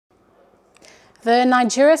The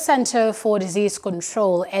Nigeria Center for Disease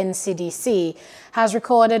Control, NCDC, has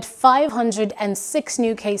recorded 506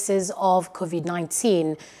 new cases of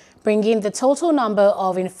COVID-19, bringing the total number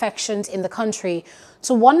of infections in the country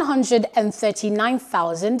to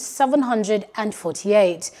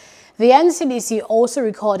 139,748. The NCDC also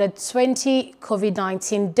recorded 20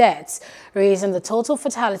 COVID-19 deaths, raising the total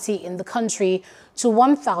fatality in the country to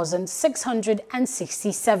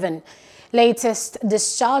 1,667. Latest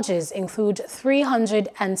discharges include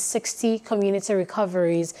 360 community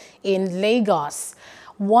recoveries in Lagos,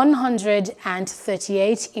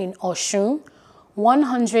 138 in Osun,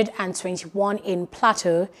 121 in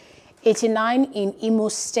Plateau, 89 in Imo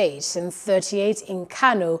State, and 38 in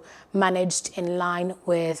Kano, managed in line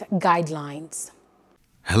with guidelines.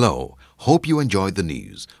 Hello, hope you enjoyed the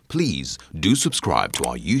news. Please do subscribe to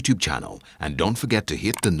our YouTube channel and don't forget to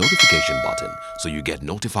hit the notification button so you get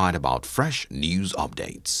notified about fresh news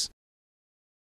updates.